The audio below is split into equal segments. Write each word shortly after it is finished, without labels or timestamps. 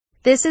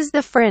This is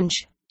the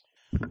Fringe.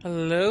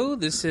 Hello,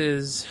 this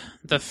is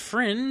the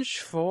Fringe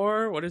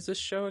for, what is this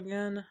show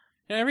again?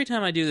 Every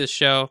time I do this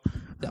show,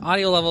 the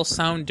audio levels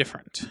sound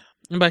different.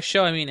 And by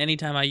show, I mean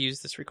anytime I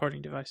use this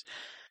recording device.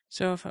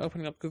 So if I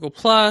open up Google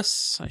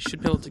Plus, I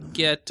should be able to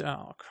get,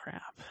 oh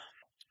crap.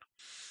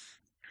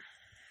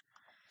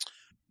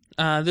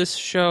 This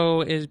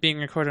show is being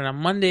recorded on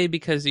Monday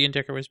because the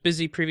Indecker was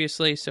busy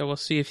previously, so we'll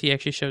see if he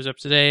actually shows up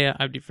today.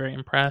 I'd be very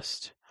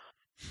impressed.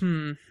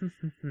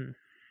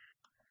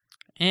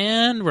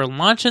 And we're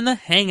launching the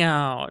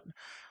Hangout.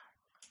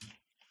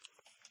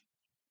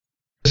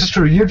 This is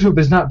true. YouTube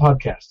is not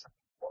podcast.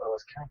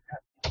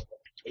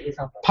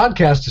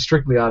 Podcast is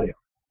strictly audio.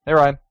 Hey,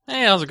 Ryan.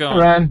 Hey, how's it going?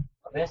 Hey, Ryan.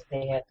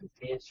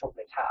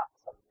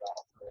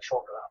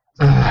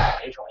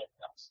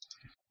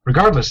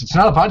 Regardless, it's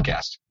not a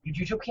podcast.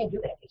 YouTube can't do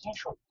that. They can't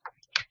show.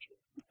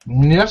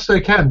 Yes,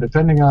 they can,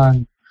 depending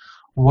on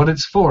what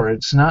it's for.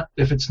 It's not.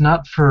 If it's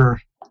not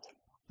for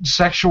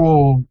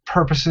sexual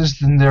purposes,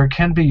 then there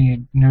can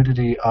be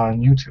nudity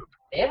on YouTube.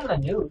 They have the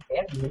news. They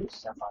have news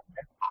stuff on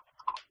there,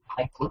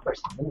 like bloopers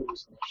and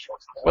news and show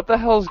stuff. What the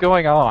hell's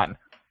going on?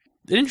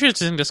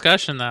 Interesting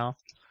discussion, though.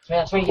 Yeah,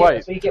 that's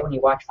what you get when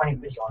you watch funny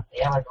videos.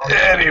 They have like all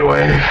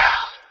Anyway.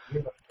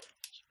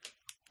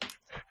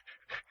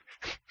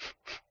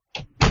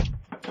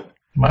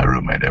 My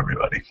roommate,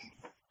 everybody.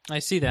 I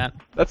see that.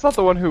 That's not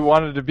the one who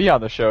wanted to be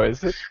on the show,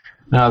 is it?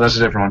 No, that's a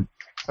different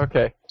one.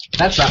 Okay.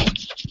 That's not.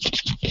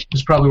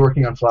 He's probably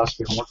working on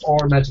philosophy homework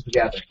or Magic the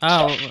Gathering.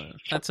 Oh,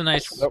 that's a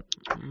nice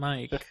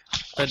mic.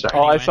 But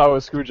All I anyway. saw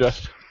was Scooja.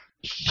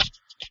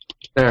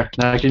 There.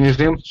 Now can you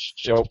see him?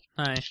 Yep.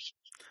 Hi.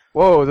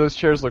 Whoa, those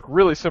chairs look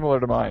really similar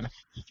to mine.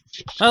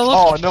 Oh,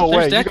 Oh, look, no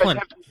way. there's You guys Declan.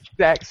 have the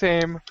exact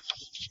same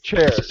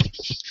chair.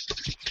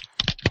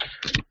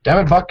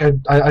 Damn it, Buck.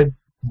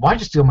 Why'd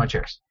you steal my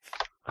chairs?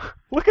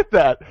 Look at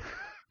that.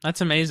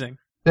 That's amazing.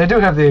 They do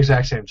have the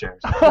exact same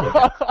chairs.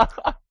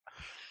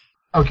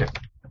 Okay.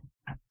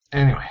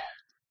 Anyway.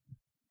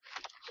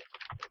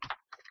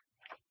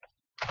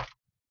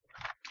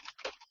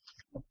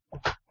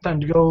 Time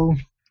to go.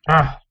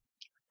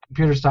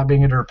 Computer, stop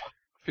being a derp.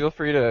 Feel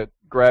free to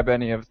grab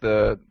any of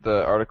the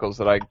articles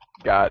that I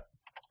got.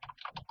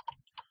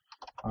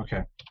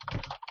 Okay.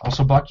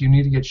 Also, Buck, you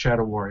need to get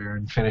Shadow Warrior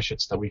and finish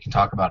it so that we can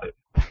talk about it.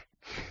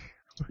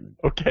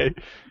 Okay.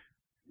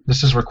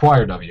 This is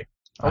required of you.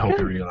 I hope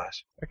Okay. you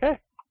realize. Okay.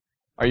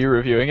 Are you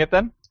reviewing it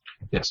then?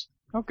 Yes.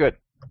 Oh, good.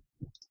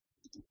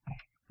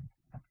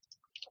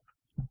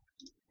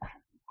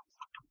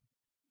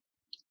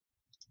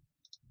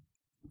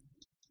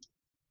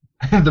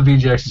 The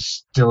VGX is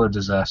still a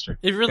disaster.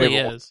 It really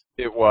It- is.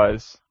 It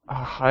was.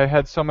 Oh, I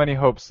had so many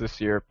hopes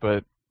this year,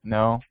 but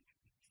no.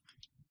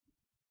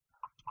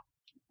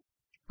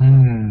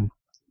 Hmm.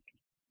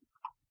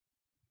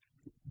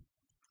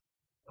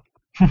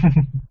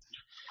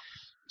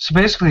 So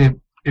basically,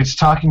 it's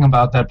talking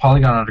about that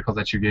Polygon article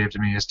that you gave to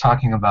me is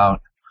talking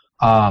about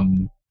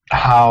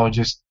how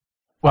just,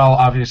 well,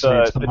 obviously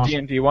it's the The most,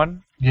 D&D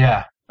one?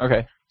 yeah,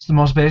 Okay. it's the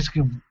most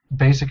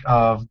basic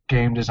of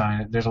game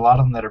design. There's a lot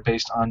of them that are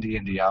based on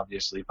D&D,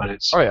 obviously, but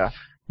it's Oh, yeah.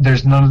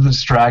 there's none of the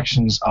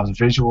distractions of the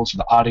visuals or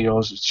the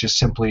audios. It's just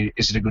simply,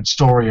 is it a good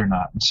story or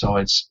not? And so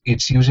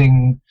it's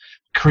using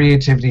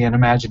creativity and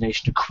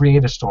imagination to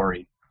create a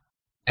story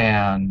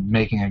and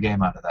making a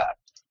game out of that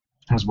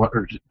is what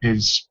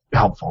is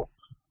helpful.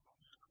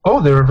 Oh,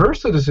 they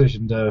reversed the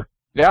decision to...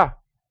 Yeah,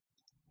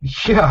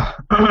 Yeah,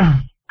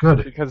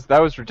 good. because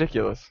that was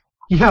ridiculous.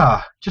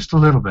 Yeah, just a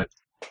little bit.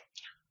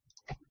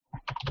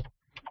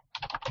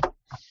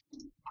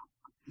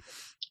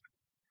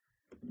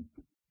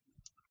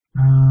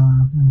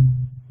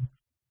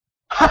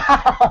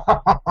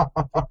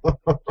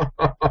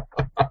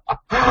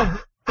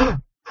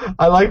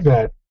 I like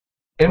that.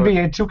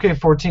 NBA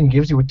 2K14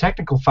 gives you a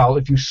technical foul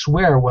if you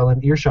swear while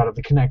in earshot of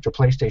the Kinect or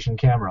PlayStation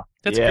camera.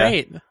 That's Yeah.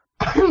 great.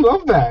 I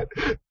love that.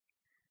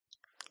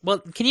 Well,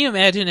 can you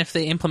imagine if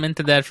they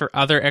implemented that for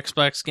other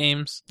Xbox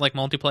games, like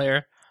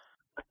multiplayer?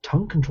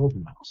 Tongue-controlled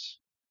mouse.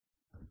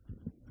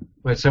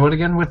 Wait, say what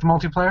again with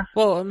multiplayer?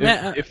 Well,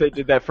 If they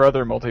did that for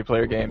other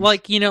multiplayer games.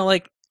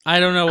 like, I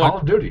don't know Call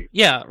what... of Duty.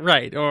 Yeah,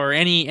 right. Or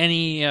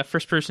any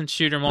first-person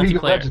shooter League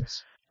of multiplayer.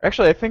 Legends.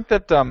 Actually, I think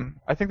that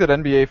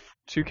NBA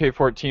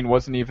 2K14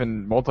 wasn't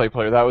even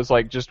multiplayer. That was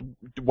like just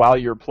while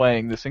you're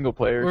playing the single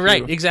player. Well, too.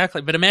 right,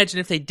 exactly. But imagine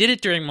if they did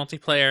it during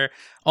multiplayer,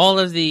 all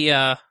of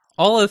the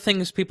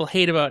things people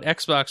hate about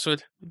Xbox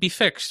would be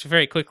fixed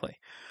very quickly.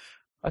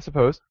 I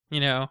suppose.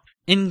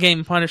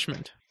 In-game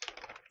punishment.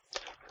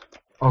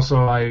 Also,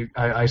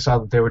 I saw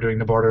that they were doing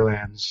the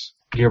Borderlands.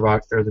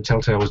 Gearbox, or the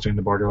Telltale was doing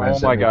the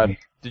Borderlands. Oh my that made god. me-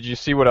 Did you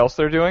see what else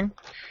they're doing?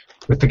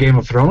 With the Game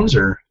of Thrones,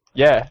 or?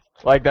 Yeah,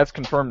 like that's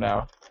confirmed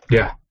now.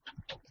 Yeah.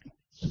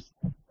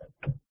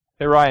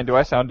 Hey Ryan, do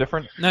I sound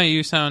different? No,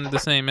 you sound the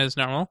same as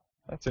normal.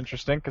 That's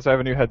interesting because I have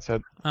a new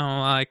headset. Oh,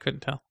 I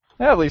couldn't tell.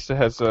 Yeah, at least it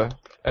has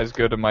as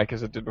good a mic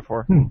as it did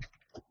before.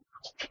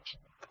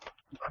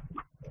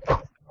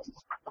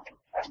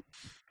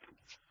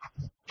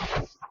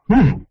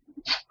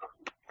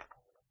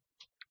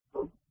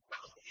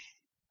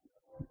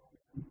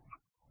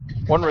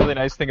 One really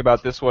nice thing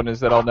about this one is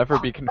that I'll never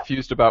be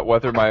confused about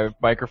whether my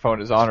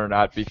microphone is on or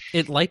not.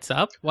 It lights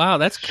up? Wow,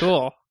 that's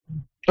cool.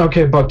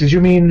 Okay, Buck, did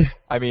you mean...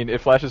 I mean, it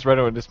flashes red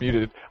when it's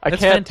muted. I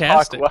That's can't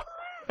fantastic. talk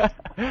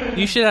well.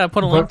 You should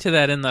put a link to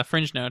that in the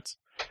Fringe notes.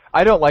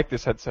 I don't like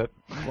this headset.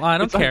 Well, I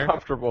don't It's care.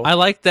 uncomfortable. I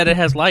like that it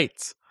has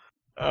lights.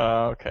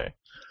 Okay.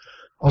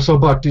 Also,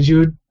 Buck, did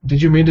you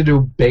mean to do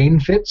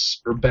benefits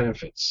or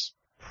benefits?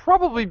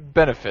 Probably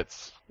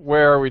benefits.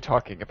 Where are we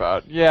talking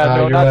about? Yeah,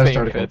 no, your not last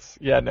article. benefits.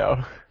 Yeah,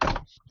 no.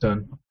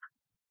 Done.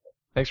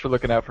 Thanks for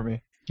looking out for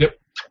me. Yep.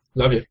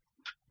 Love you.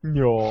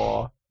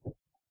 No.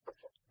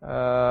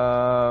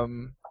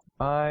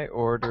 My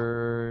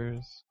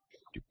orders.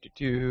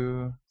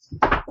 There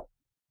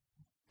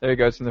you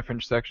go. It's in the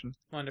Fringe section.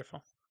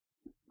 Wonderful.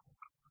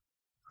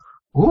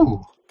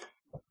 Ooh.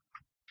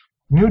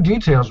 New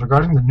details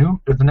regarding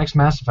the next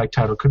Mass Effect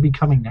title could be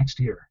coming next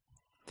year.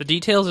 The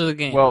details of the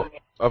game. Well,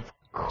 of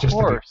Just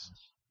the course.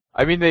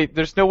 I mean,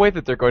 there's no way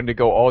that they're going to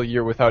go all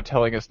year without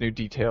telling us new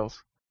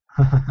details.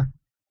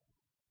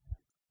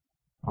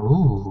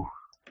 Ooh.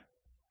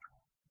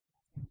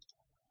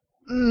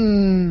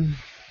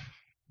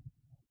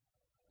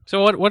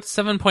 So what's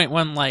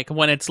 7.1 like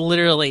when it's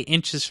literally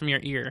inches from your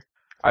ear?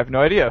 I have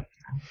no idea.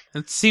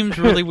 It seems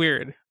really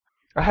weird.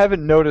 I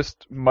haven't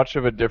noticed much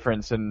of a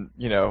difference in,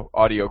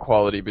 audio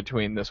quality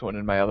between this one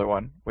and my other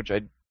one, which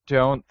I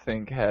don't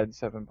think had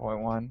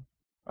 7.1.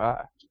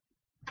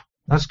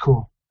 That's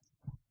cool.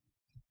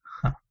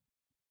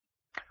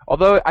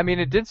 Although, I mean,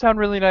 it did sound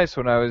really nice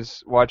when I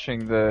was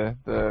watching the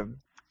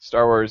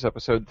Star Wars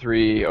Episode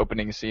 3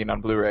 opening scene on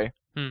Blu-ray.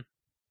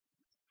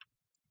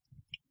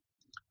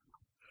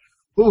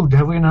 Ooh,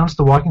 have we announced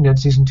the Walking Dead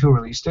Season 2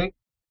 release date?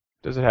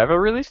 Does it have a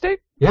release date?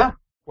 Yeah.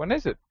 When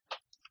is it?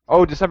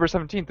 Oh, December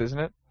 17th, isn't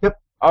it? Yep.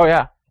 Oh,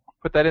 yeah.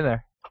 Put that in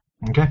there.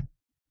 Okay.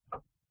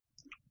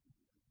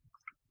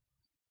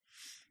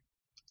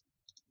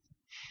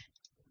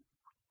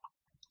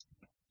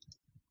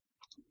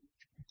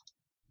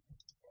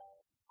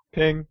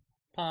 Ping.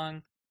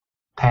 Pong.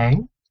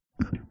 Pang?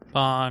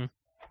 Pong.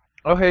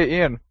 Oh, hey,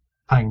 Ian.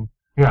 Pang.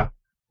 Yeah.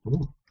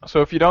 Ooh.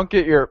 So if you don't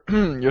get your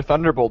your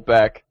Thunderbolt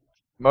back,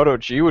 Moto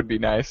G would be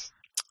nice.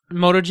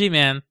 Moto G,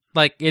 man.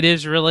 Like, it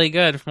is really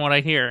good from what I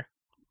hear.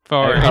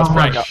 For And its how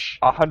price. much?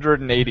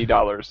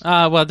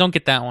 $180. Well, don't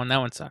get that one. That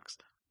one sucks.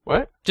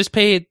 What? Just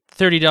pay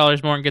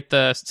 $30 more and get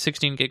the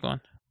 16 gig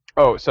one.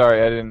 Oh,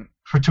 sorry, I didn't.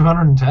 For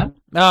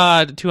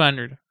 210?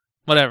 200.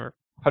 Whatever.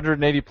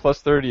 180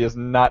 plus 30 is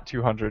not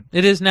 200.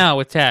 It is now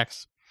with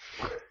tax.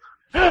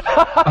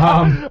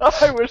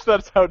 I wish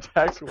that's how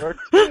tax worked.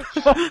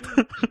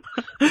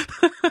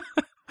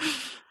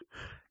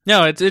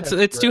 No, it's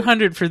great.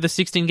 200 for the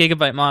 16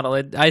 gigabyte model.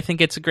 I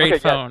think it's a great Okay,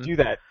 phone.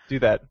 Yeah, do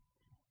that.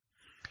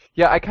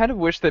 Yeah, I kind of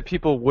wish that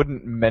people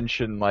wouldn't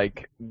mention,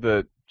 like,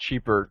 the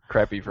cheaper,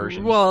 crappy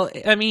versions. Well,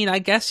 I mean, I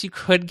guess you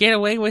could get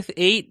away with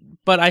 8,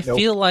 but I Nope.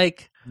 feel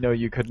like No,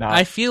 you could not.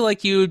 I feel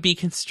like you would be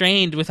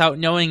constrained without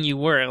knowing you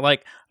were.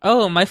 Like,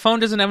 oh, my phone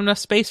doesn't have enough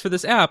space for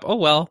this app. Oh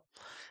well.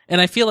 And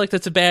I feel like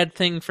that's a bad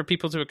thing for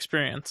people to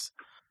experience.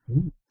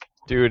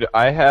 Dude,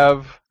 I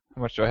have...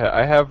 How much do I have?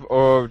 I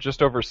have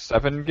just over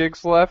 7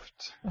 gigs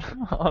left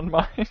on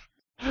mine.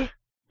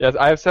 Yes,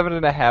 I have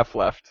 7.5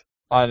 left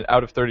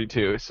out of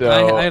 32. So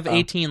I have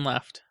 18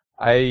 left.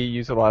 I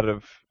use a lot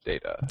of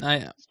data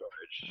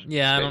storage.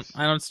 Yeah, space.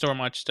 I don't store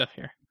much stuff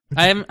here.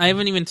 I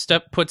haven't even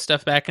put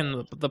stuff back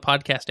in the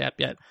podcast app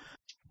yet.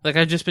 Like,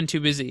 I've just been too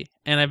busy,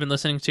 and I've been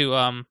listening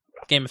to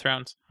Game of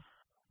Thrones.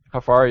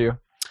 How far are you?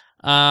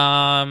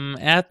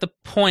 At the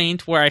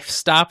point where I've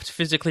stopped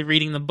physically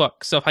reading the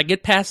book. So if I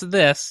get past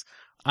this,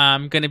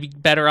 I'm going to be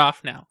better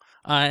off now.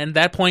 And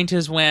that point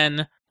is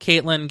when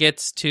Caitlin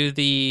gets to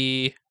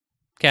the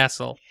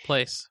castle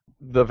place.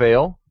 The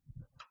Vale?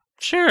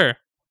 Sure.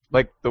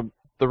 Like the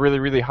really,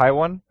 really high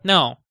one?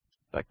 No.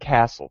 The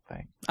castle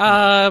thing.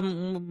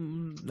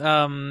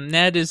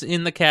 Ned is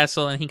in the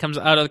castle, and he comes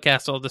out of the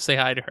castle to say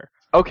hi to her.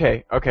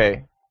 Okay.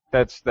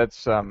 That's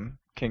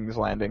King's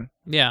Landing.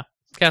 Yeah.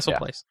 Castle Yeah.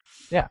 place.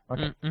 Yeah,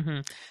 okay. Mm-hmm.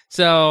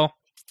 So,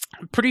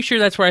 I'm pretty sure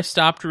that's where I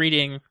stopped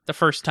reading the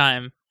first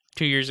time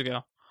 2 years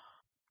ago.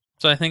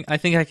 So I think I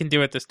can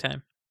do it this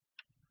time.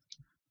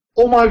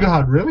 Oh my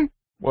god, really?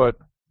 What?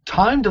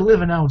 Time to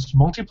Live announced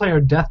multiplayer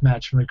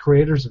deathmatch from the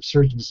creators of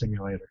Surgeon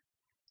Simulator.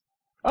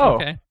 Oh.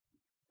 Okay.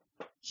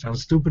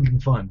 Sounds stupid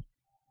and fun.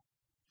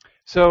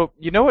 So,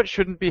 you know what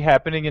shouldn't be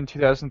happening in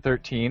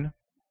 2013?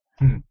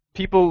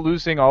 People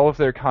losing all of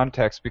their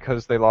context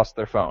because they lost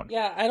their phone.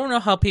 Yeah, I don't know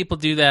how people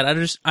do that.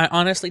 I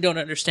honestly don't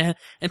understand.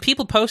 And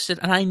people post it,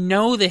 and I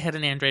know they had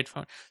an Android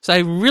phone, so I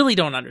really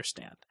don't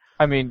understand.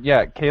 I mean,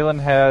 yeah, Kaylin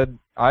had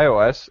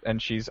iOS,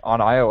 and she's on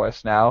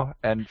iOS now,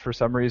 and for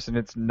some reason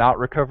it's not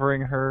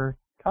recovering her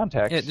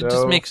contacts. It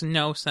just makes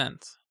no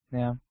sense.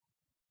 Yeah.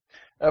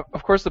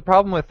 Of course, the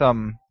problem with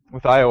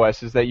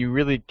iOS is that you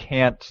really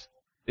can't.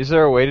 Is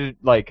there a way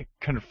to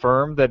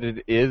confirm that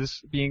it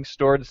is being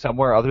stored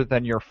somewhere other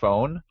than your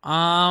phone?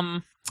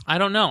 I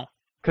don't know.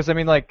 Because I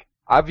mean,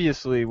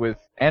 obviously with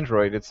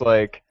Android, it's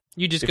like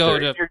You just if go they're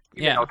to in your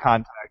email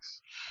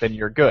contacts, then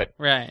you're good.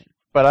 right.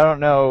 but I don't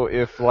know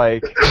if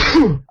like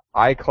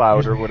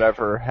iCloud or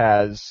whatever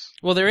has.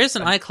 Well, there is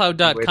an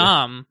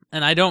iCloud.com,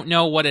 and I don't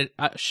know what it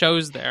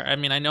shows there. I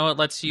mean, I know it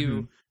lets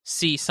you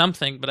see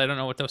something, but I don't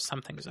know what those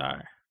somethings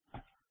are.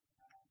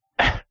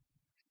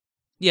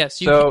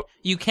 Yes,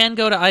 you can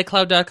go to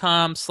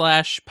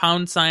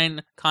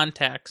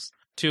iCloud.com/#contacts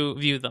to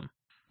view them.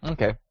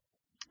 Okay.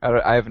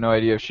 I have no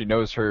idea if she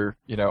knows her,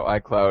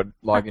 iCloud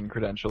login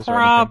credentials or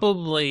anything.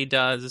 Probably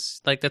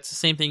does. Like, that's the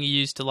same thing you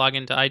use to log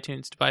into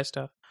iTunes to buy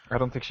stuff. I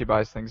don't think she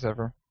buys things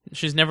ever.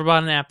 She's never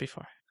bought an app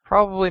before.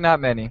 Probably not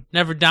many.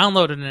 Never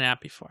downloaded an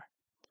app before.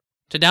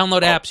 To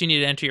download apps, you need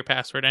to enter your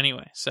password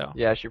anyway, so.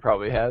 Yeah, she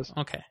probably has.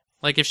 Okay.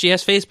 Like, if she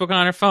has Facebook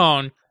on her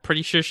phone,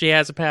 pretty sure she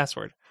has a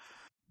password.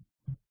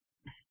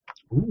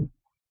 Ooh.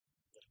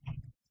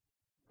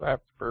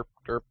 Burp, burp,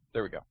 derp.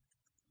 There we go.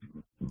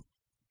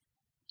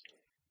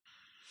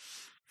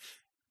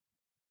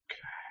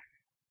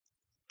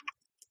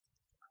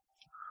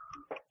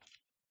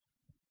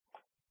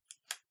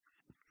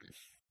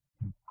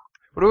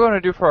 What do we want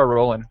to do for our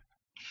rolling?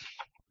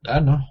 I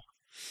don't know.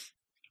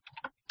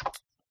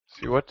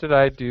 See, what did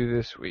I do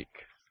this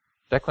week?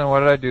 Declan,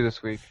 what did I do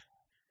this week?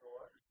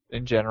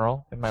 In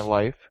general, in my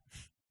life?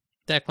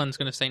 Declan's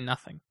going to say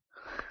nothing.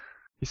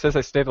 He says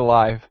I stayed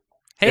alive.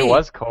 Hey, it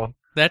was cold.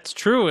 That's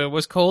true. It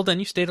was cold and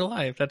you stayed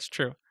alive. That's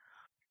true.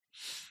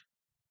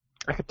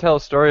 I could tell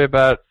a story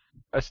about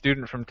a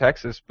student from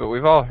Texas, but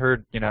we've all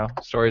heard,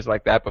 stories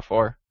like that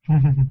before.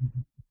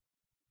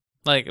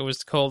 Like, it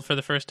was cold for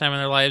the first time in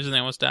their lives and they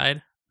almost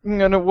died?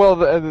 No,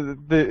 well,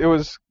 it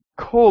was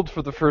cold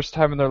for the first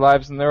time in their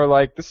lives, and they were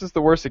like, this is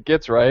the worst it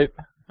gets, right?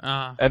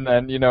 And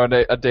then,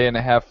 a day and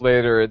a half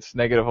later, it's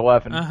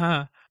 -11.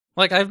 Uh-huh.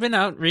 Like, I've been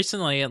out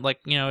recently at,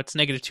 it's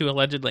 -2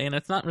 allegedly, and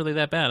it's not really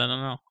that bad. I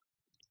don't know.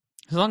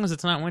 As long as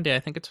it's not windy, I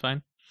think it's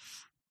fine.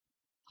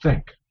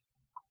 Think.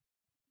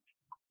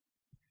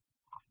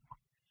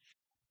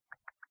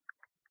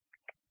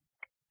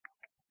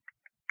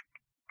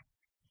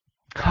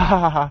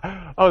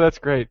 Oh, that's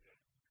great.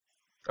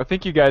 I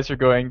think you guys are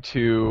going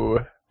to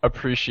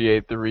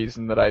appreciate the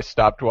reason that I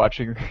stopped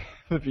watching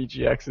the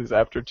VGXs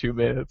after 2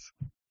 minutes.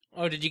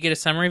 Oh, did you get a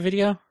summary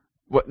video?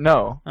 What?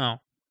 No. Oh.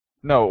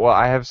 No, well,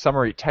 I have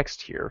summary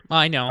text here.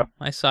 I know.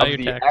 I saw your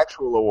the text.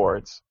 Actual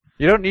awards.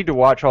 You don't need to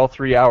watch all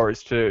 3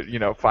 hours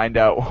to, find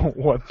out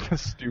what the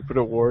stupid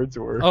awards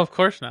were. Oh, of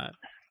course not.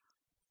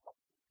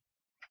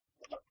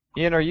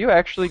 Ian, are you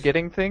actually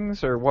getting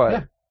things, or what?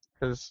 Yeah.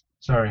 'Cause...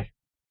 Sorry.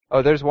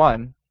 Oh, there's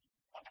one.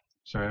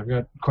 Sorry, I've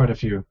got quite a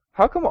few.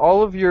 How come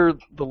all of the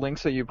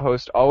links that you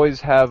post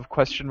always have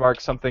question mark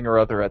something or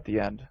other at the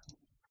end?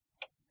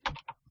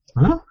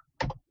 Huh?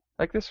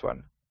 Like this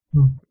one.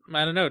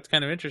 I don't know. It's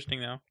kind of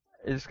interesting, though.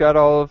 It's got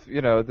all of,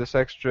 this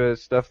extra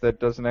stuff that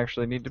doesn't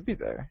actually need to be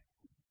there.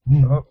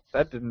 Oh,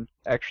 that didn't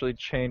actually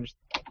change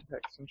the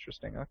text.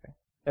 Interesting. Okay.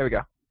 There we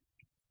go.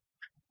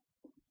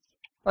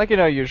 Like,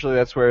 usually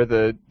that's where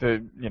the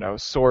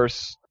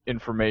source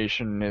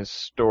information is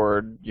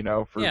stored,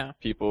 for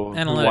people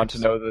who want to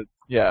know that.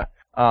 Yeah.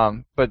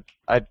 But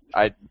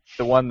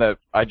the one that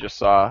I just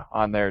saw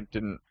on there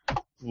didn't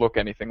look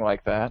anything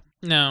like that.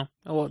 No,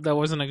 that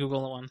wasn't a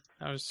Google one.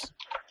 That was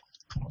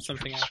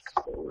something else.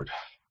 Forward.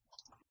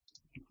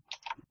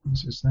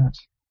 What is that?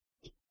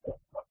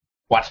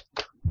 What?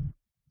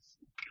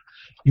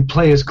 You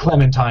play as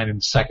Clementine in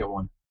the second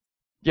one.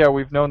 Yeah,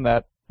 we've known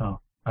that. Oh,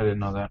 I didn't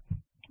know that.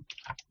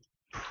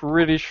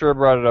 Pretty sure I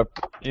brought it up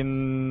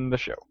in the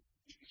show.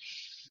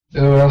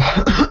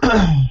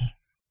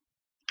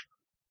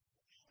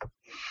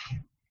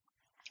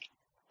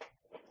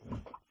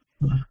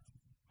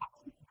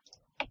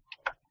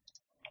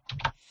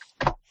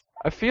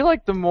 I feel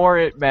like the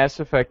more Mass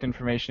Effect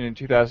information in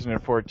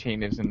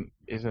 2014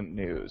 isn't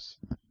news.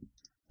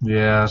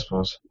 Yeah, I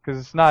suppose. Because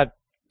it's not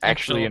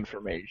actually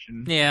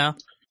information. Yeah.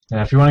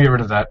 Yeah, if you want to get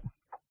rid of that.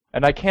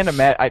 And I can't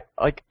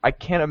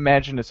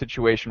imagine a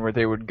situation where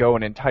they would go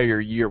an entire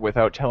year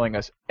without telling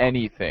us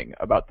anything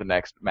about the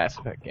next Mass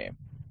Effect game.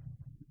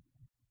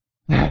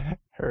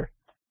 Her.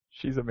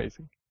 She's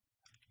amazing.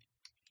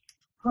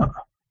 Huh.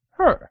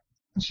 Her.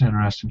 That's an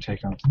interesting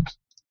take on things.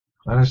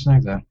 Glad I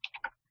snagged that.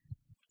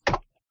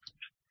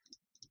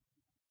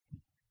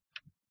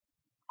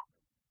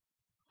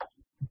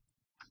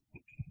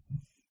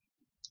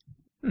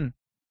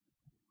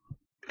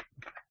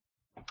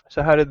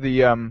 So how did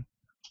the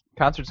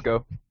concerts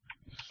go?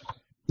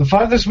 The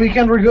 5 this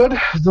weekend were good.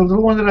 The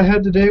little one that I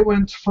had today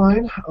went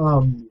fine.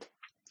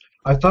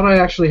 I thought I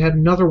actually had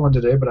another one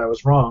today, but I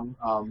was wrong.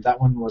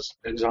 That one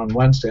is on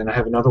Wednesday, and I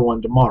have another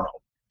one tomorrow.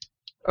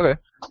 Okay.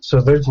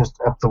 So they're just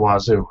up the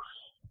wazoo.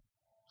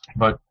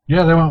 But,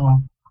 yeah, they went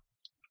well.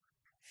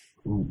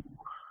 Ooh.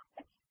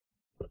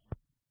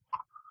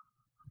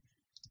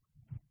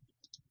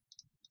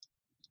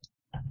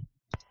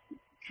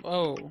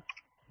 Whoa.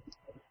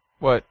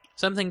 What?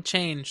 Something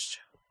changed.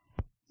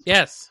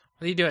 Yes.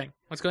 What are you doing?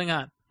 What's going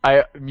on?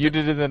 I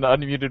muted and then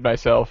unmuted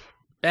myself.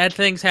 Bad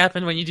things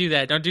happen when you do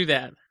that. Don't do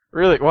that.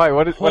 Really? Why?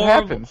 What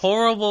happens?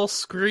 Horrible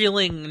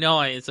squealing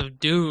noise of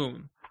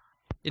doom.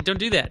 Don't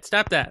do that.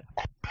 Stop that.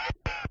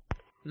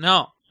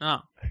 No.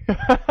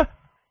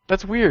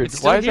 That's weird. It's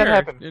still Why does here.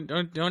 that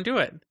happen? Don't do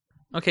it.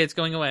 Okay, it's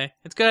going away.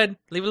 It's good.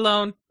 Leave it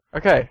alone.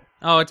 Okay.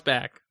 Oh, it's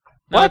back.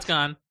 No, What? it's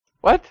gone.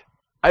 What?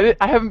 I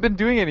haven't been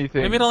doing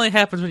anything. Maybe it only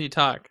happens when you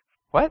talk.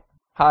 What?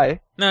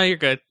 Hi. No, you're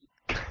good.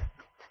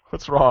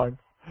 What's wrong?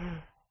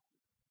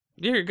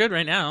 You're good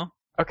right now.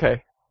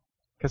 Okay.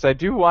 Because I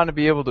do want to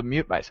be able to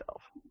mute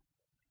myself.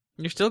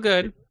 You're still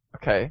good.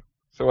 Okay.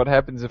 So what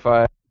happens if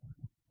I...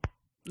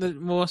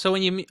 Well, so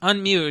when you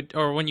unmute,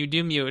 or when you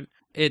do mute,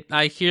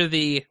 I hear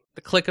the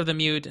click of the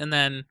mute and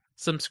then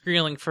some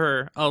squealing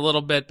for a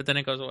little bit, but then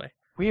it goes away.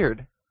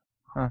 Weird.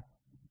 Huh.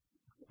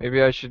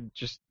 Maybe I should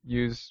just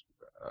use...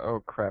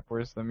 Oh, crap.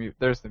 Where's the mute?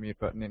 There's the mute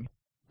button in here.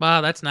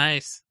 Wow, that's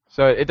nice.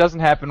 So it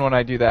doesn't happen when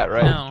I do that,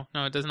 right?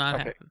 No, it does not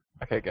happen.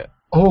 Okay, good.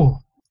 Oh,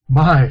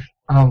 my.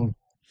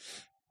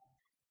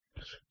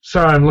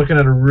 Sorry, I'm looking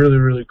at a really,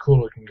 really cool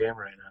looking game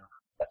right now.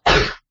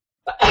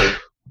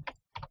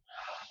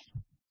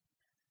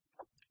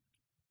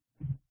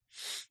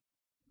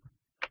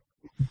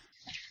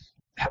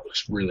 That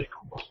looks really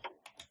cool.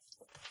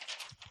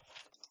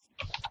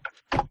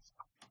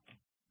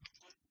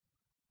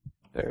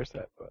 There's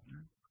that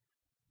button.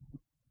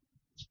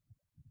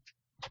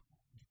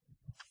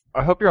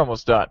 I hope you're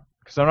almost done,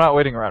 because I'm not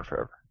waiting around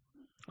forever.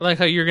 I like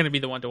how you're going to be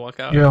the one to walk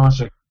out. Yeah, one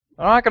second.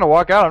 I'm not going to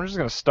walk out, I'm just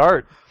going to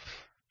start.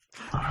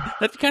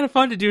 That'd be kind of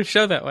fun to do a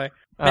show that way.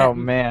 Oh,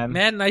 man.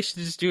 Matt and I should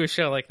just do a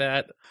show like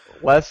that.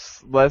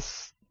 Less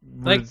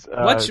like,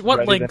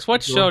 what links,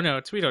 what show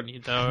notes? We don't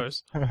need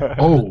those.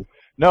 Oh.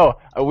 No,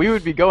 we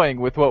would be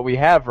going with what we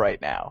have right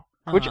now.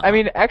 Which, I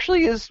mean,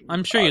 actually is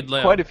I'm sure you'd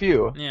live. Quite a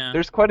few. Yeah.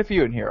 There's quite a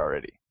few in here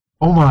already.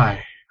 Oh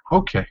my.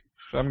 Okay.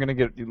 So I'm going to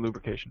get you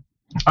lubrication.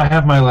 I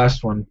have my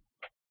last one.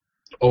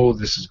 Oh,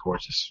 this is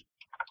gorgeous.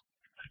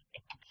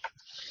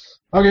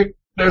 Okay,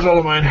 there's all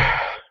of mine.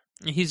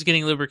 He's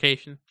getting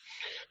lubrication.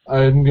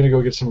 I'm going to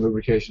go get some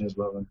lubrication as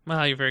well then.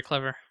 Wow, you're very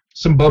clever.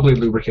 Some bubbly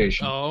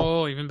lubrication.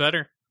 Oh, even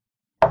better.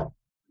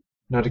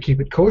 Now to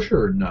keep it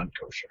kosher or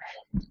non-kosher?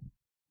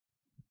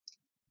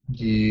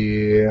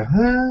 Yeah.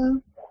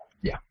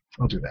 Yeah,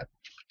 I'll do that.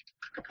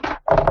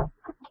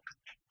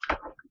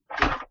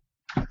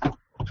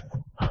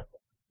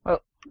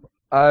 Well,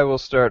 I will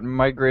start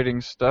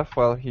migrating stuff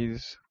while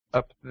he's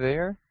up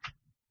there.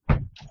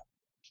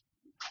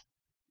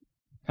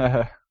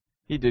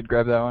 He did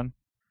grab that one.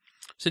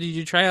 So did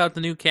you try out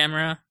the new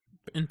camera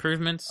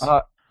improvements?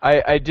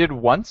 I did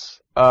once.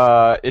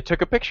 It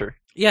took a picture.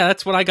 Yeah,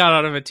 that's what I got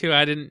out of it too.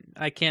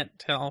 I can't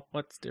tell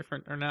what's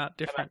different or not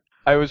different.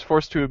 I was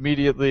forced to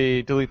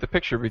immediately delete the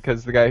picture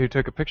because the guy who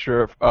took a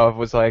picture of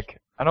was like,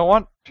 I don't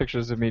want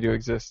pictures of me to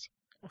exist.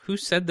 Who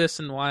said this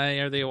and why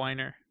are they a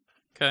whiner?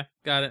 Okay,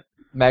 got it.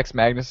 Max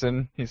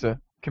Magnuson, he's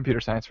a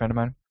computer science friend of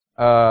mine.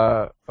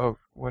 Oh,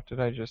 what did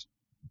I just...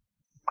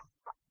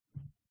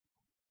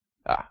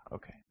 Ah,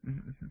 okay.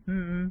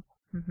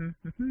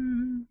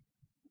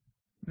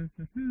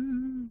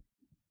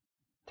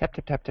 Tap,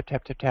 tap, tap, tap,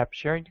 tap, tap, tap,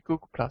 sharing to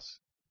Google+. That's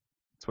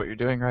what you're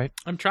doing, right?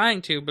 I'm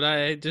trying to, but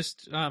I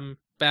just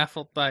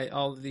baffled by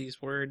all of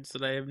these words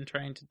that I have been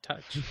trying to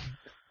touch.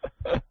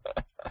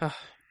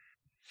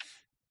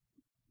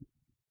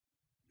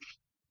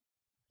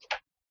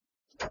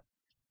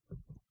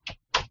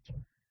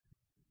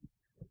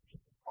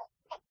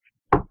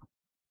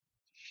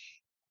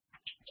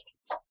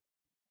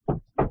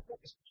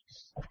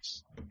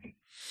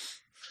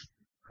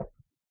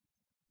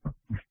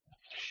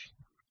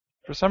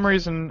 For some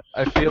reason,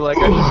 I feel like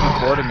I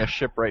should be boarding a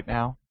ship right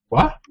now.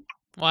 What?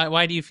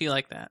 Why do you feel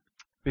like that?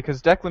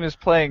 Because Declan is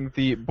playing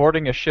the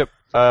boarding a ship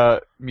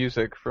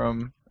music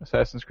from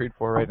Assassin's Creed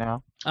 4 right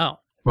now. Oh.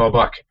 Well,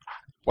 Buck.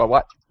 Well,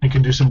 what? You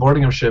can do some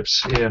boarding of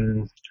ships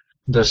in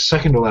the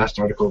second to last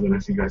article that I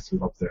think I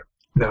threw up there.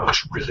 That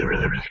looks really,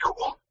 really, really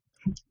cool.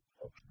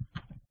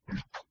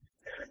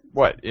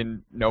 What,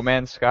 in No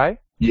Man's Sky?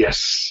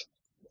 Yes.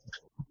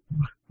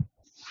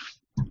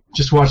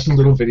 Just watch the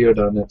little video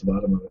down at the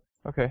bottom of it.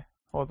 Okay,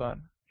 hold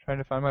on. Trying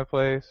to find my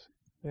place.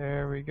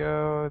 There we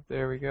go.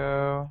 There we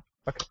go.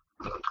 Okay.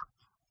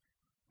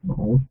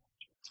 Oh.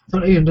 I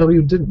thought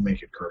A&W didn't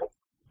make it curdle.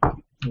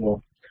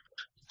 Well.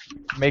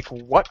 Make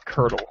what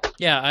curdle?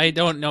 Yeah, I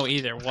don't know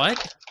either.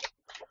 What?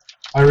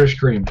 Irish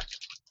cream.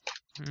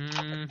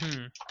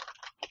 Mm-hmm.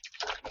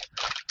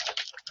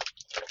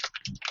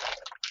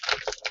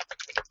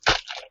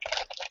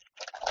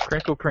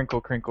 Crinkle,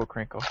 crinkle, crinkle,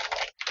 crinkle.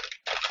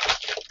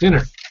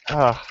 Dinner.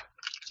 Ugh.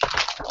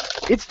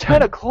 It's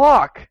 10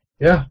 o'clock!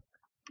 Yeah.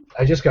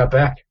 I just got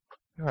back.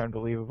 You're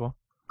unbelievable.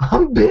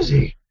 I'm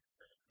busy.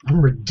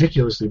 I'm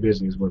ridiculously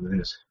busy is what it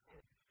is.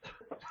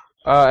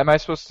 Am I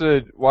supposed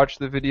to watch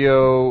the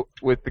video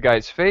with the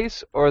guy's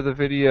face or the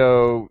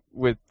video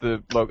with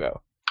the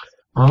logo?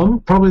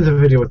 Probably the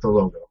video with the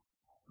logo.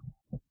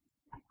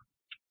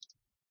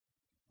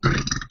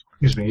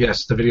 Excuse me,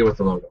 yes, the video with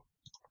the logo.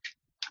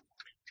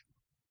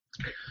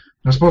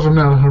 I suppose I'm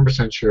not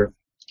 100% sure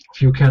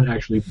if you can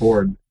actually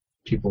board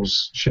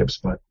people's ships,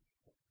 but...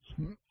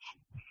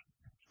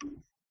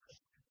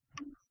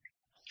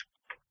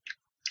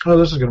 Oh,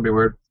 this is going to be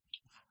weird.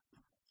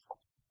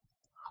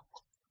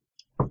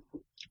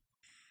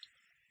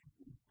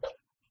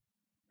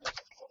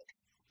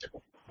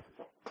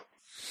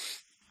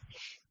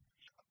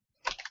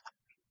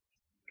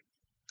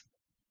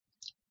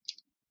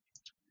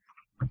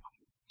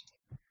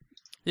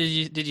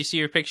 Did you see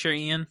your picture,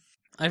 Ian?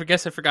 I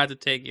guess I forgot to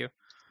tag you.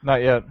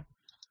 Not yet.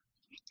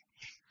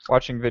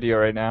 Watching video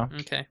right now.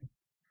 Okay.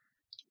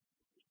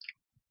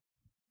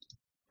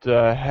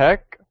 The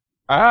heck?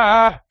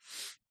 Ah!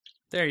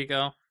 There you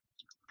go.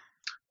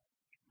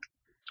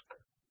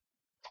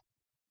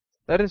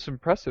 That is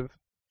impressive.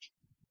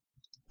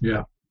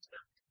 Yeah.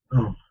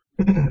 Oh.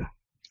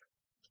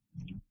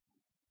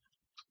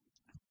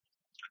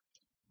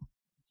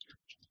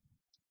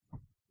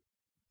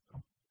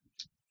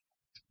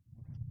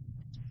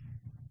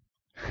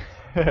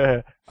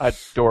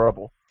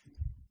 Adorable.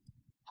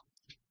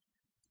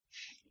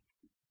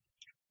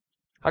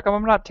 How come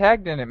I'm not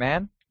tagged in it,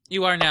 man?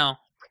 You are now.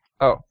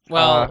 Oh.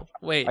 Well,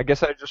 wait. I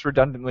guess I just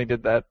redundantly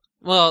did that.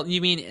 Well,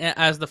 you mean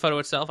as the photo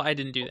itself? I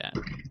didn't do that.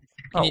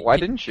 Why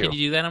didn't you? Can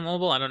you do that on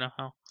mobile? I don't know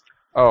how.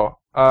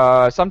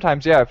 Oh.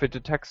 Sometimes, yeah, if it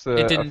detects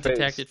it didn't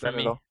detect it for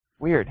me.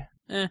 Weird.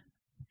 I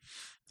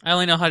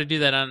only know how to do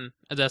that on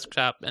a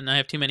desktop, and I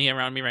have too many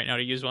around me right now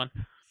to use one.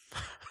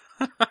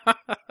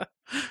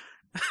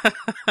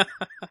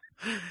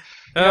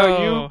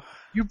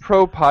 You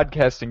pro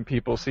podcasting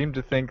people seem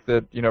to think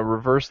that,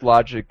 reverse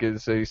logic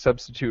is a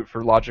substitute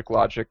for logic.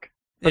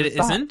 It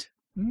isn't?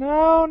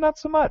 No, not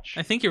so much.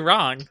 I think you're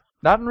wrong.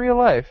 Not in real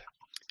life.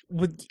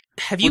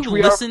 Have you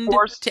listened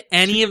to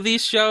any of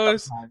these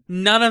shows?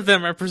 None of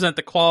them represent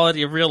the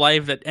quality of real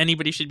life that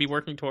anybody should be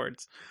working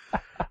towards.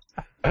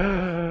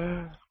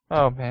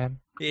 Oh, man.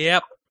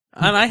 Yep.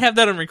 And I have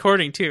that on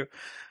recording, too.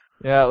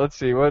 Yeah, let's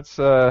see. What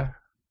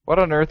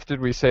on earth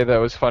did we say that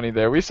was funny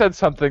there? We said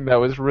something that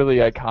was really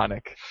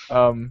iconic.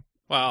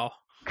 Wow.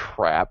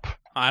 Crap.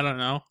 I don't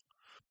know.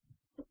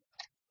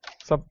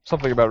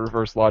 Something about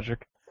reverse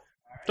logic.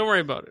 Don't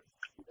worry about it.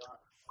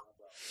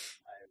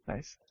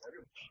 Nice.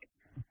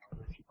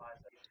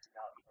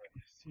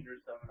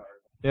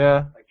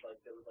 Yeah.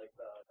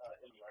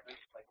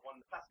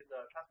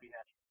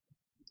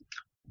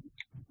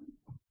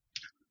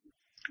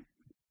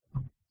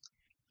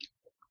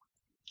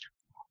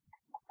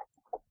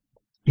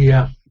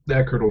 Yeah,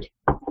 that curdled.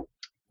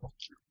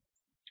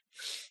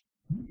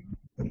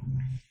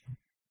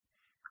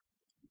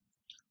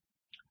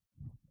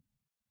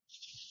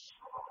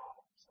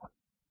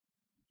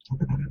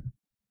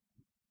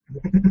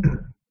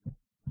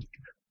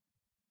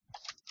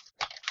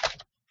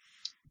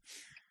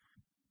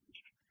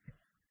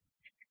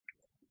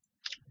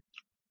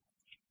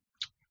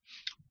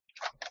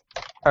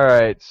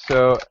 Alright,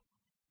 so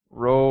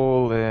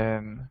roll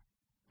in.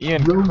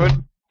 Ian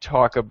could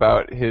talk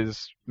about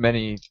his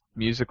many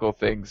musical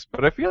things,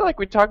 but I feel like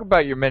we talk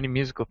about your many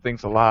musical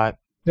things a lot.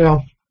 Yeah,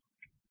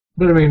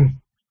 but I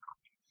mean,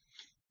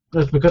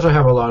 that's because I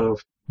have a lot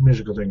of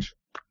musical things.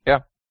 Yeah.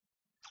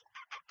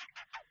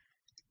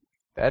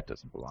 That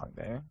doesn't belong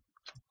there.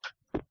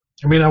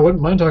 I mean, I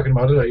wouldn't mind talking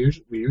about it.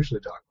 We usually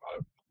talk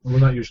about it. Well,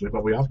 not usually,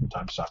 but we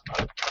oftentimes talk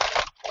about it.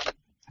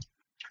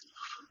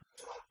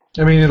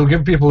 I mean, it'll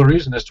give people a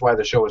reason as to why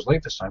the show is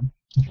late this time.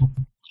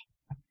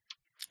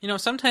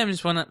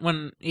 Sometimes when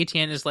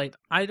ATN is late,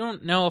 I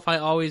don't know if I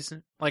always,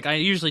 I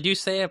usually do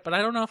say it, but I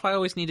don't know if I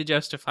always need to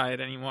justify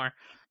it anymore.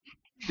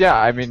 Yeah,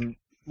 I mean,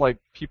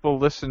 people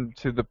listen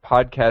to the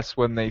podcast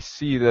when they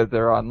see that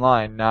they're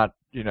online, not,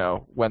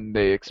 when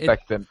they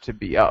expect them to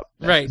be up.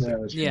 Right,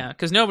 yeah,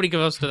 because nobody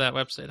goes to that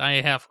website.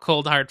 I have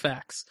cold, hard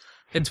facts.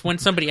 It's when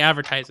somebody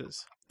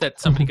advertises that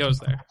somebody goes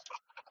there.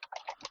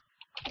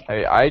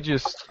 I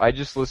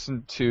just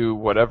listen to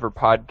whatever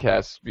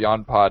podcast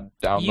Beyond Pod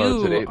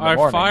downloads at 8 in the morning.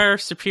 You are far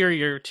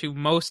superior to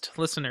most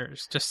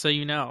listeners, just so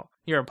you know.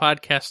 You're a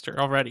podcaster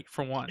already,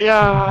 for one.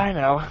 Yeah, I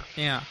know.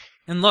 Yeah.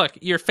 And look,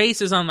 your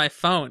face is on my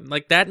phone.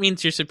 That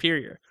means you're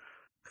superior.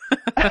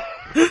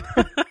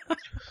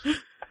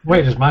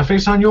 Wait, is my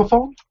face on your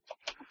phone?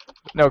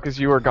 No, because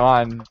you were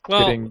gone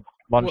getting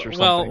lunch or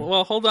something.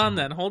 Well, hold on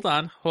then. Hold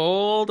on.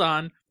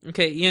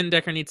 Okay, Ian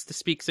Decker needs to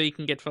speak so you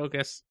can get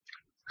focus.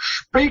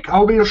 Speak,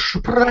 I'll be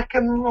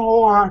sprechen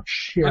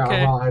watch.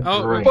 Okay.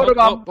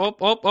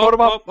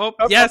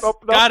 Yes, oh,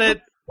 got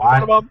it.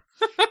 What?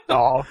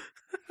 Oh.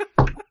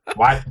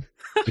 What?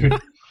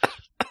 Dude.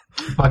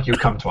 Fuck you,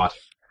 come twat.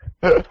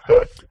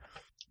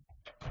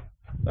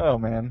 Oh,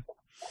 man.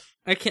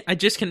 I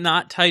just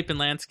cannot type in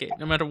landscape.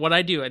 No matter what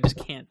I do, I just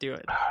can't do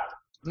it.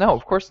 No,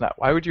 of course not.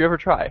 Why would you ever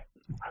try?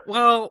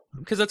 Well,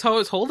 because that's how I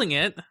was holding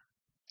it.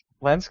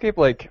 Landscape,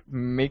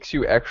 makes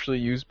you actually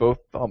use both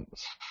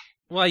thumbs.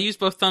 Well, I use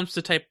both thumbs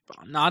to type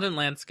not in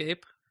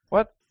landscape.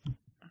 What?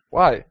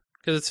 Why?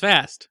 Because it's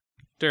fast.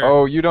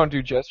 Oh, you don't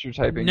do gesture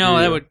typing,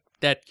 No,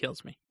 that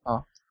kills me.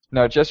 Oh.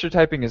 No, gesture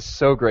typing is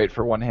so great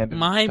for one-handed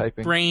typing.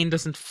 My brain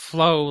doesn't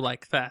flow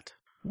like that.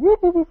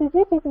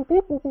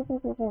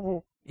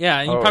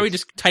 Yeah, you probably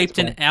just typed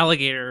in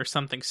alligator or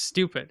something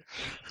stupid.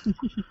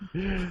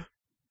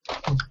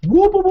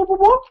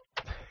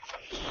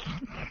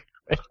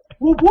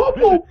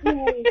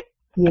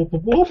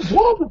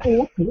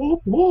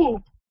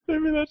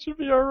 Maybe that should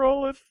be our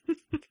roll-in.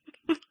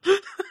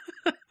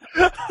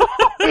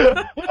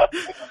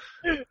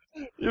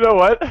 You know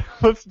what?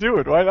 Let's do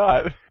it. Why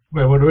not?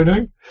 Wait, what are we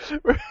doing?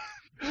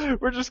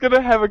 We're just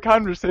gonna have a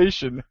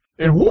conversation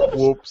in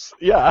whoops.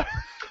 Yeah.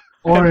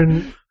 Or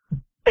in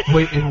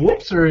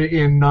whoops or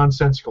in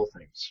nonsensical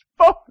things?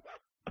 Both.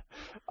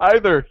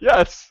 Either,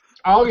 yes.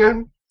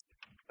 Again.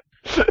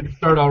 You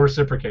start, I'll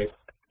reciprocate.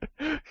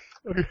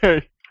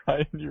 Okay.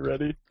 Ryan, you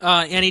ready?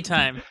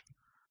 Anytime.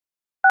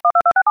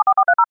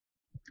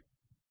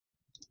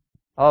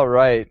 All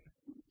right.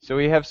 So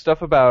we have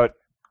stuff about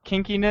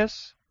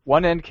kinkiness,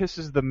 one end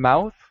kisses the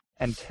mouth,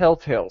 and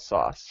telltale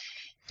sauce.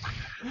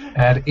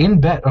 And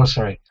in bed. Oh,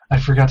 sorry. I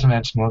forgot to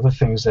mention one of the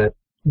things that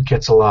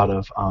gets a lot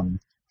of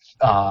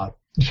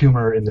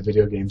humor in the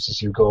video games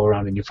is you go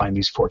around and you find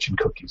these fortune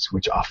cookies,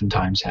 which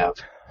oftentimes have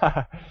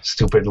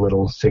stupid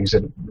little things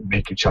that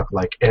make you chuckle,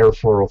 like Air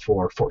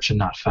 404, fortune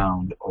not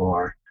found,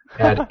 or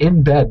add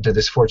in bed to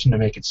this fortune to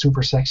make it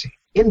super sexy.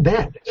 In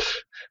bed.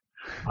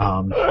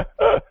 And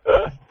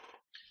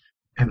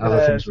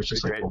other things which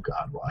is like, oh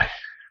god, why?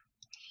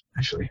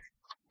 Actually,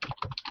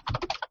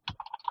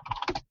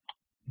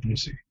 let me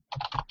see.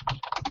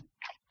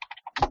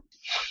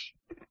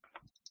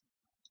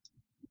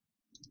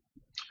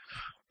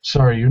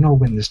 Sorry, you no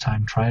win this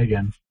time. Try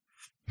again.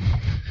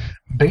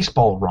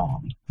 Baseball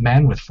wrong.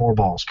 Man with 4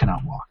 balls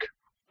cannot walk.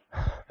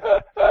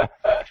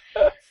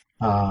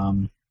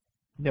 No.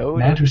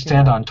 Man who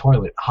stand on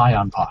toilet, high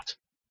on pot.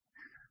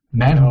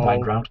 Man who buy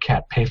ground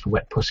cat, pay for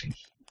wet pussy.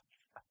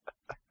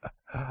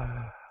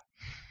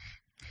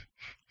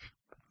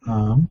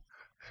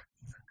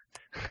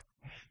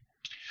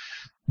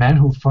 Man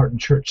who fart in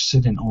church,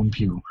 sit in own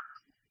pew.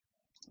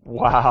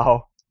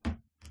 Wow.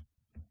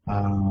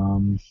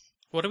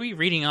 What are we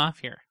reading off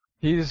here?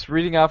 He's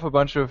reading off a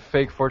bunch of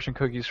fake fortune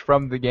cookies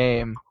from the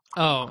game.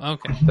 Oh,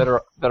 okay.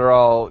 That are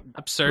all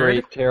absurd,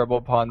 great,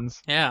 terrible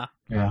puns. Yeah.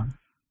 Yeah.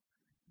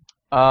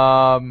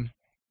 Oh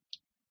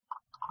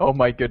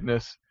my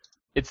goodness.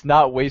 It's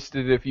not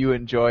wasted if you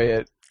enjoy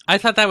it. I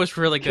thought that was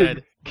really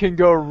good. Can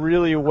go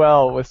really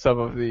well with some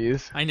of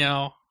these. I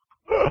know.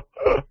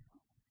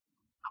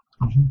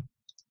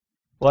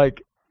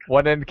 Like,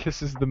 one end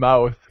kisses the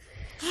mouth.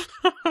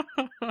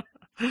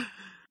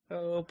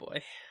 Oh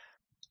boy.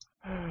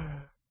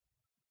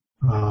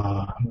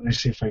 Let me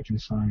see if I can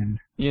find.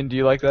 Ian, do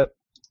you like that?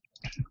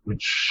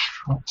 Which?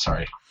 Oh,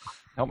 sorry.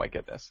 Oh my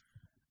goodness.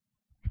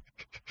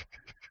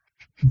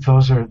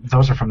 Those are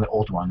from the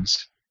old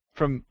ones.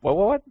 From what?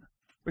 What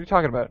are you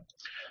talking about?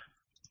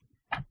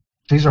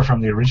 These are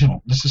from the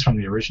original. This is from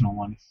the original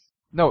one.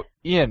 No,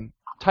 Ian.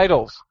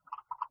 Titles.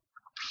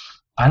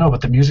 I know,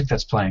 but the music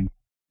that's playing.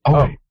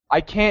 Oh, wait.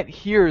 I can't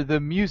hear the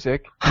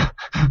music.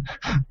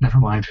 Never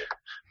mind.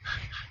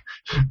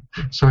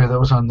 Sorry, that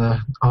was on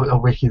the a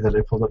wiki that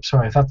I pulled up.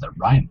 Sorry, I thought that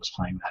Ryan was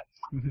playing that.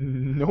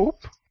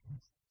 Nope.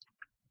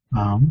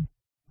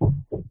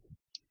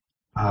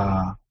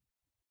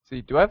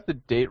 See, do I have the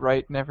date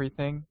right and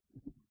everything?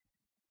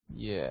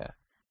 Yeah.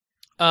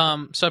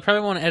 So I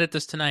probably want to edit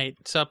this tonight,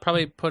 so I'll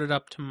probably put it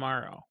up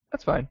tomorrow.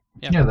 That's fine.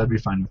 Yep. Yeah, that'd be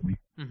fine with me.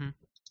 Mm-hmm.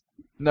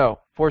 No,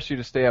 force you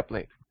to stay up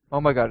late. Oh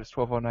my god, it's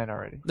 12:09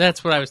 already.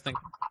 That's what I was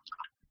thinking.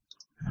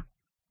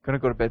 Gonna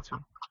go to bed soon.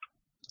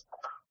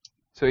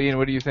 So Ian,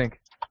 what do you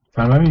think?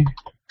 Fine by me.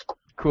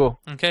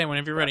 Cool. Okay,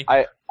 whenever you're ready.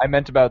 I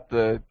meant about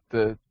the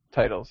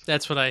titles.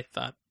 That's what I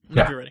thought.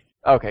 Whenever you're ready.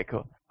 Okay,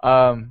 cool.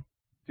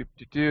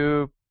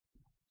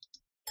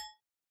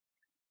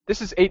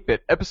 This is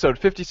 8-Bit, episode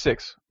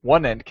 56.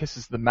 One end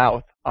kisses the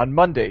mouth on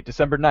Monday,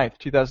 December 9th,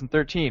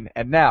 2013,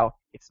 and now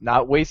it's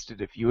not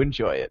wasted if you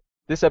enjoy it.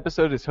 This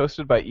episode is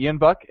hosted by Ian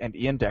Buck and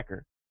Ian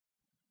Decker.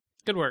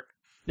 Good work.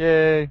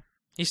 Yay.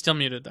 He's still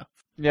muted though.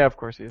 Yeah, of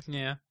course he is.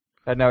 Yeah.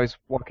 And now he's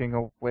walking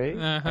away,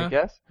 I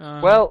guess.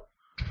 Well,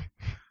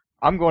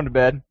 I'm going to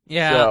bed.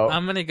 Yeah, so.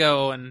 I'm going to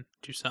go and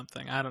do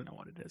something. I don't know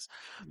what it is.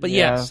 But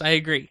yes, I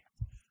agree.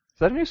 Is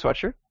that a new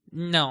sweatshirt?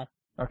 No.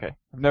 Okay.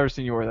 I've never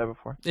seen you wear that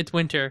before. It's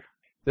winter.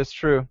 That's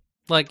true.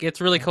 Like,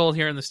 it's really cold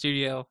here in the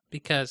studio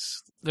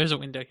because there's a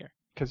window here.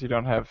 Because you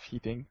don't have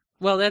heating.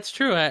 Well, that's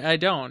true. I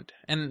don't.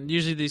 And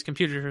usually these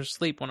computers are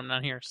asleep when I'm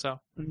not here, so.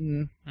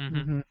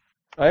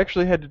 I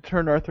actually had to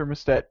turn our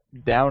thermostat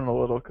down a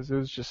little because it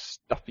was just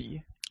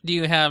stuffy. Do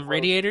you have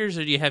radiators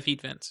or do you have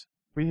heat vents?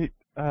 There's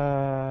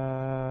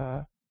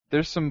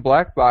some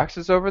black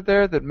boxes over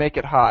there that make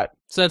it hot.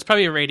 So that's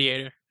probably a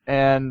radiator.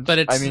 But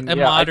it's a modern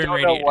I don't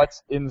radiator. know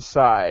what's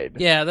inside.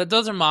 Yeah,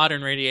 those are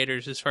modern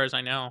radiators as far as I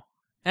know.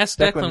 Ask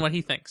Declan what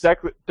he thinks.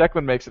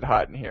 Declan makes it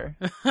hot in here.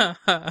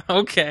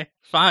 Okay,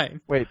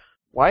 fine. Wait,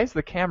 why is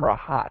the camera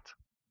hot?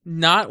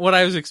 Not what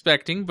I was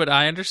expecting, but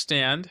I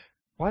understand.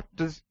 What?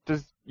 Does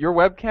your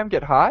webcam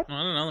get hot?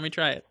 I don't know, let me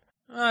try it.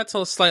 It's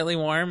all slightly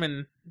warm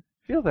and...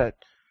 Feel that.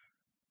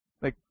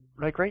 Like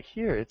right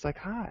here, it's like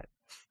hot.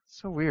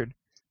 It's so weird.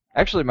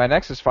 Actually, my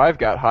Nexus 5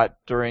 got hot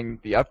during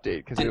the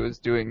update because it was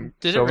doing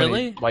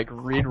many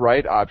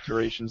read-write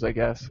operations, I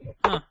guess.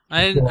 Huh.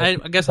 I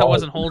guess I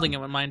wasn't holding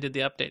it when mine did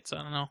the update, so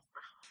I don't know.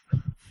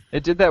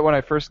 It did that when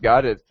I first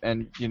got it,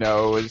 and it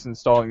was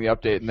installing the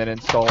update and then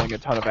installing a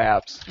ton of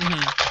apps.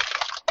 Mm-hmm.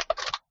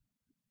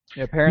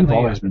 Yeah, apparently,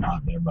 you've always been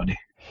hot there, buddy.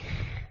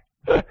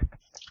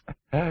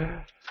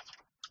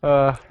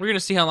 We're going to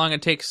see how long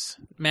it takes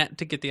Matt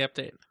to get the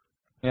update.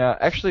 Yeah,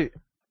 actually,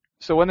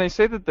 so when they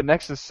say that the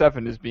Nexus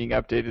 7 is being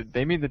updated,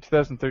 they mean the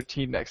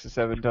 2013 Nexus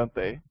 7, don't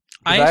they?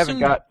 I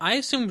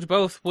assumed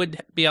both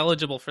would be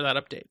eligible for that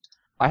update.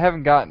 I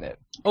haven't gotten it.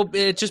 Oh,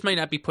 it just might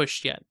not be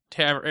pushed yet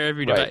to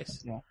every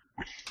device. Yeah.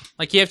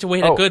 Like, you have to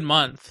wait a good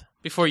month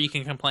before you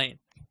can complain.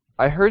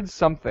 I heard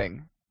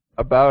something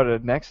about a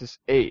Nexus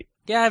 8.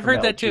 Yeah, I've heard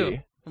LG. that too.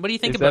 What do you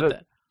think about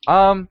that?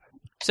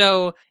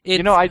 So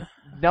it's...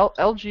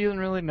 LG isn't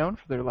really known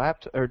for their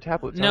laptop or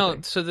tablets.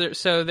 No, so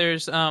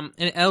there's an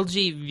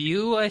LG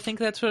View, I think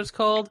that's what it's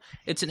called.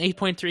 It's an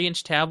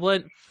 8.3-inch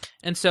tablet,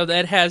 and so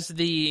that has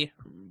the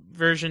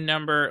version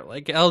number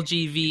like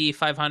LG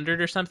V500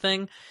 or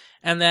something,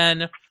 and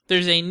then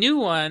there's a new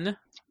one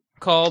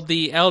called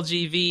the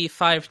LG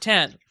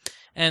V510.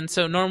 And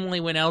so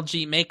normally when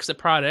LG makes a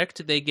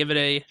product, they give it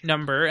a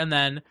number, and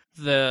then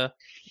the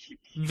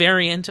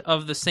variant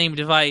of the same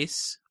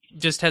device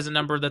just has a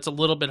number that's a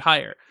little bit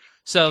higher.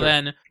 So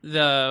then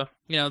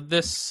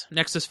this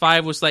Nexus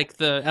 5 was like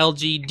the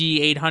LG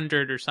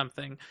D800 or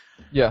something.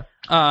 Yeah.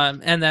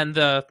 And then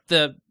the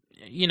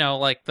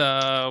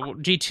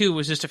G2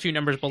 was just a few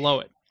numbers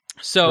below it.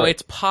 So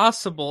it's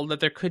possible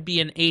that there could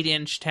be an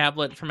 8-inch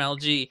tablet from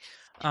LG.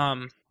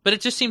 But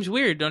it just seems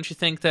weird, don't you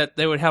think, that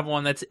they would have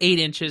one that's 8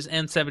 inches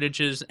and 7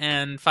 inches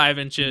and 5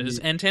 inches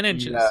and 10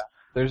 inches? Yeah.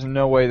 There's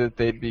no way that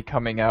they'd be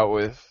coming out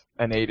with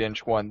an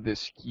 8-inch one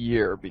this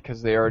year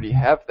because they already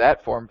have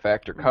that form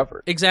factor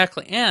covered.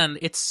 Exactly, and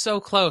it's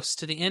so close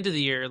to the end of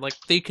the year. Like,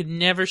 they could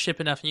never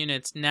ship enough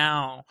units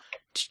now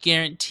to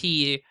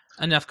guarantee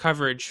enough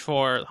coverage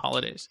for the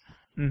holidays.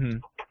 Mm-hmm.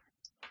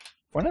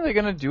 When are they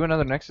going to do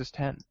another Nexus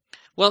 10?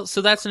 Well,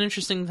 so that's an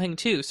interesting thing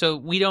too. So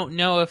we don't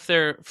know if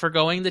they're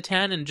forgoing the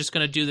 10 and just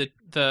going to do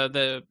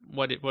the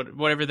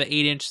whatever the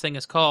 8-inch thing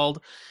is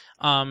called,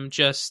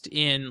 just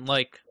in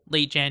like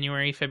late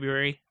January,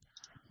 February.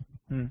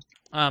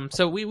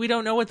 So we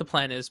don't know what the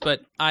plan is,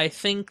 but I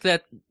think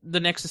that the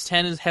Nexus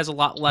 10 has a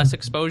lot less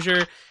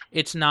exposure.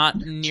 It's not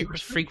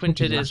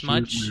frequented as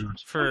much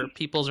for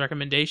people's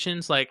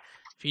recommendations. Like,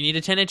 if you need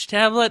a 10-inch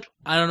tablet,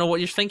 I don't know what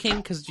you're thinking,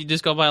 because you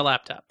just go buy a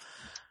laptop.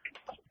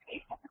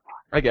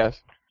 I guess.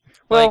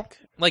 Well,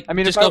 I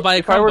mean, just go buy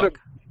a Chromebook.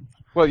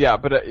 Well, yeah,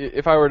 but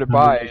if I were to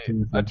buy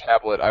a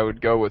tablet, I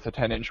would go with a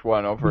 10-inch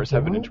one over a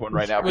 7-inch one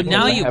right now. Well,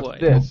 now you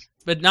would,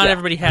 but not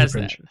everybody has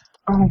that.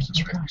 And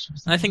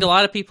I think a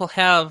lot of people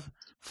have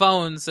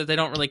phones that they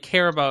don't really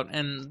care about,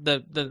 and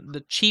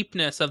the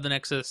cheapness of the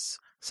Nexus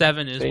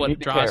 7 is what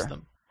draws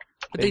them.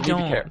 But they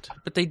don't.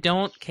 But they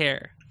don't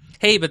care.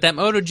 Hey, but that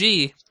Moto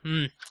G,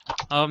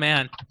 oh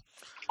man.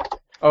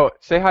 Oh,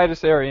 say hi to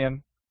Sarah,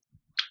 Ian.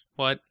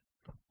 What?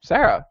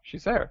 Sarah.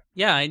 She's there.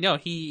 Yeah, I know.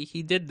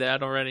 He did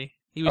that already.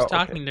 He was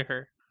talking to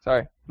her.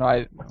 Sorry.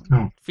 No,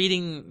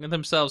 feeding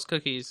themselves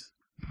cookies.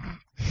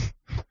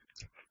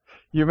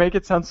 You make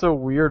it sound so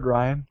weird,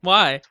 Ryan.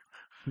 Why?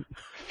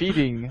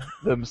 Feeding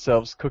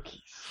themselves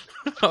cookies.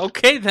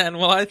 Okay, then.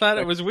 Well, I thought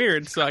it was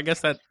weird, so I guess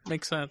that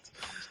makes sense.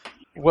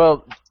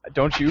 Well,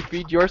 don't you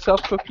feed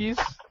yourself cookies?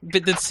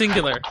 But that's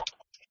singular.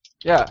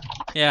 Yeah.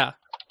 Yeah.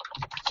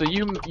 So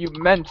you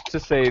meant to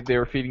say they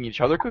were feeding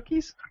each other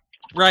cookies?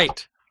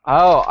 Right.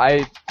 Oh,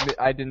 I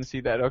didn't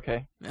see that.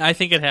 Okay. I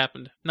think it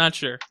happened. Not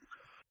sure.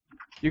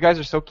 You guys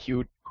are so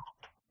cute.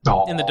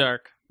 Aww. In the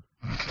dark.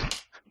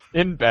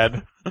 In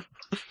bed.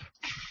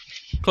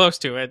 Close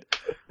to it.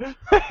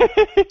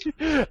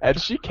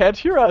 And she can't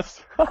hear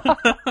us.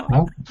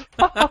 Well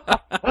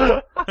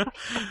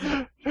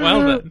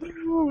then.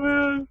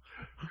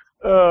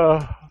 Oh,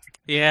 man.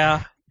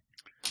 Yeah.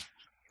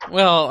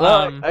 Well,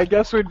 I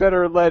guess we'd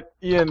better let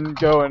Ian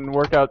go and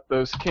work out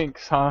those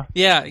kinks, huh?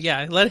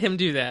 Yeah, let him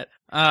do that.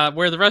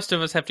 Where the rest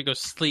of us have to go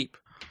sleep.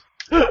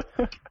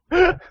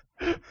 Bye,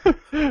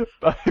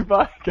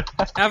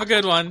 guys. Have a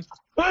good one.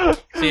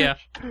 See ya.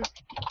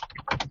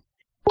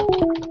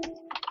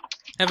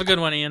 Have a good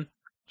one, Ian.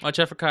 Watch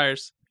out for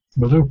cars.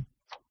 Will do.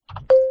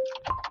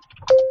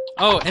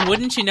 Oh, and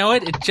wouldn't you know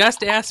it? It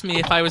just asked me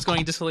if I was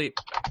going to sleep.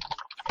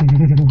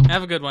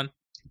 Have a good one.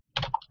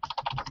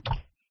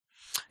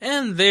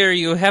 And there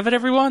you have it,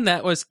 everyone.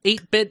 That was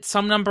 8-bit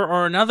some number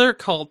or another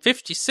called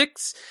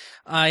 56.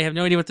 I have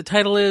no idea what the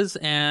title is,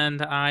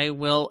 and I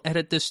will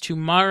edit this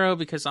tomorrow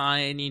because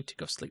I need to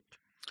go sleep.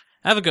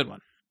 Have a good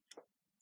one.